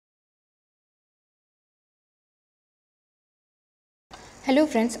Hello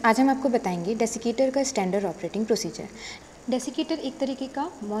friends, आज हम आपको बताएंगे डेसिकेटर का स्टैंडर्ड ऑपरेटिंग प्रोसीजर। डेसिकेटर एक तरीके का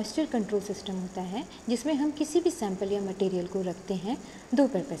मॉइस्चर कंट्रोल सिस्टम होता है जिसमें हम किसी भी सैंपल या मटेरियल को रखते हैं दो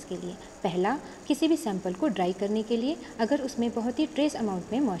पर्पज़ के लिए। पहला, किसी भी सैंपल को ड्राई करने के लिए अगर उसमें बहुत ही ट्रेस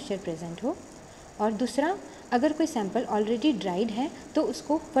अमाउंट में मॉइस्चर प्रेजेंट हो, और दूसरा, अगर कोई सैंपल ऑलरेडी ड्राइड है तो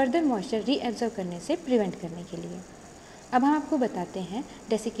उसको फर्दर मॉइस्चर रीएब्जॉर्ब करने से प्रिवेंट करने के लिए। अब हम आपको बताते हैं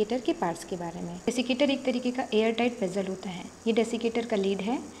डेसिकेटर के पार्ट्स के बारे में। डेसिकेटर एक तरीके का एयर टाइट वेसल होता है। ये डेसिकेटर का लीड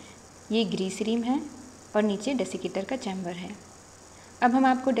है, ये ग्रीस रिम है और नीचे डेसिकेटर का चैम्बर है। अब हम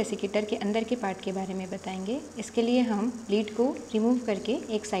आपको डेसिकेटर के अंदर के पार्ट के बारे में बताएंगे। इसके लिए हम लीड को रिमूव करके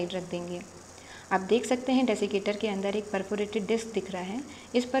एक साइड रख देंगे। आप देख सकते हैं डेसिकेटर के अंदर एक परफोरेटेड डिस्क दिख रहा है।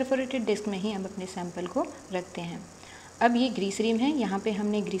 इस परफोरेटेड डिस्क में ही हम अपने सैंपल को रखते हैं। अब ये ग्रीस रिम है, यहाँ पे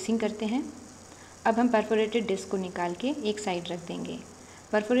हमने ग्रीसिंग करते हैं। अब हम परफोरेटेड डिस्क को निकाल के एक साइड रख देंगे।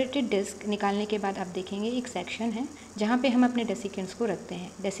 परफोरेटेड डिस्क निकालने के बाद आप देखेंगे एक सेक्शन है जहाँ पे हम अपने डेसिकेंट्स को रखते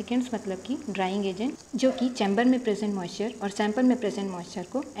हैं। डेसिकेंट्स मतलब कि ड्राइंग एजेंट, जो कि चैम्बर में प्रेजेंट मॉइस्चर और सैंपल में प्रेजेंट मॉइस्चर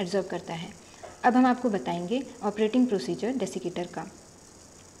को एब्जॉर्ब करता है। अब हम आपको बताएंगे ऑपरेटिंग प्रोसीजर डेसिकेटर का।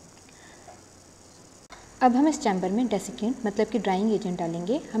 अब हम इस चैम्बर में डेसिकेंट मतलब कि ड्राइंग एजेंट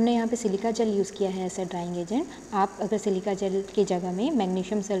डालेंगे। हमने यहाँ पे सिलिका जेल यूज़ किया है एज अ ड्राइंग एजेंट। आप अगर सिलिका जेल की जगह में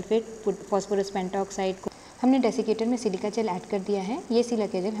मैग्नीशियम सल्फेट, फॉस्फोरस पेंटॉक्साइड को हमने डेसिकेटर में सिलिका जेल ऐड कर दिया है। ये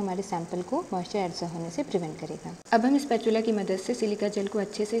सिलिका जेल हमारे सैंपल को मॉइस्चर एब्जॉर्ब होने से प्रिवेंट करेगा। अब हम स्पैचुला की मदद से सिलिका जेल को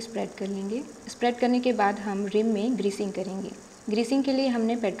अच्छे से स्प्रेड कर लेंगे। स्प्रेड करने के बाद हम रिम में ग्रीसिंग करेंगे। ग्रीसिंग के लिए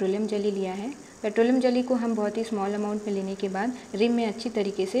हमने पेट्रोलियम जेली लिया है। पेट्रोलियम जेली को हम बहुत ही स्मॉल अमाउंट में लेने के बाद रिम में अच्छी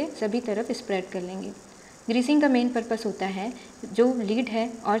तरीके से सभी तरफ स्प्रेड कर लेंगे। ग्रीसिंग का मेन पर्पस होता है जो लीड है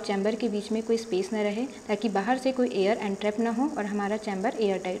और चैम्बर के बीच में कोई स्पेस न रहे, ताकि बाहर से कोई एयर एंट्रैप ना हो और हमारा चैम्बर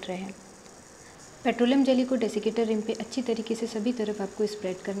एयर टाइट रहे। पेट्रोलियम जेली को डेसिकेटर रिम पे अच्छी तरीके से सभी तरफ आपको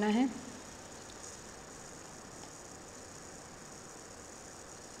स्प्रेड करना है।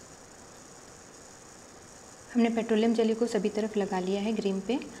 हमने पेट्रोलियम जेली को सभी तरफ लगा लिया है ग्रीम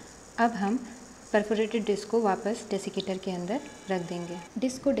पे। अब हम परफोरेटेड डिस्क को वापस डेसिकेटर के अंदर रख देंगे।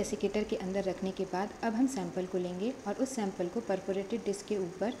 डिस्क को डेसिकेटर के अंदर रखने के बाद अब हम सैंपल को लेंगे और उस सैंपल को परफोरेटेड डिस्क के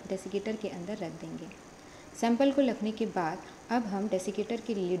ऊपर डेसिकेटर के अंदर रख देंगे। सैंपल को रखने के बाद अब हम डेसिकेटर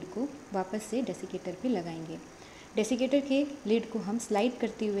के लीड को वापस से डेसिकेटर पे लगाएंगे। डेसिकेटर के लीड को हम स्लाइड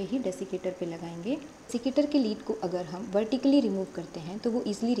करते हुए ही डेसिकेटर पे लगाएंगे। डेसिकेटर के लीड को अगर हम वर्टिकली रिमूव करते हैं तो वो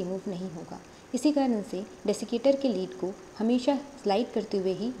ईजिली रिमूव नहीं होगा। इसी कारण से डेसिकेटर के लीड को हमेशा स्लाइड करते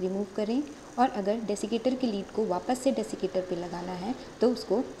हुए ही रिमूव करें, और अगर डेसिकेटर के लीड को वापस से डेसिकेटर पे लगाना है तो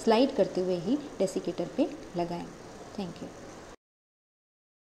उसको स्लाइड करते हुए ही डेसिकेटर पे लगाएं। Thank you.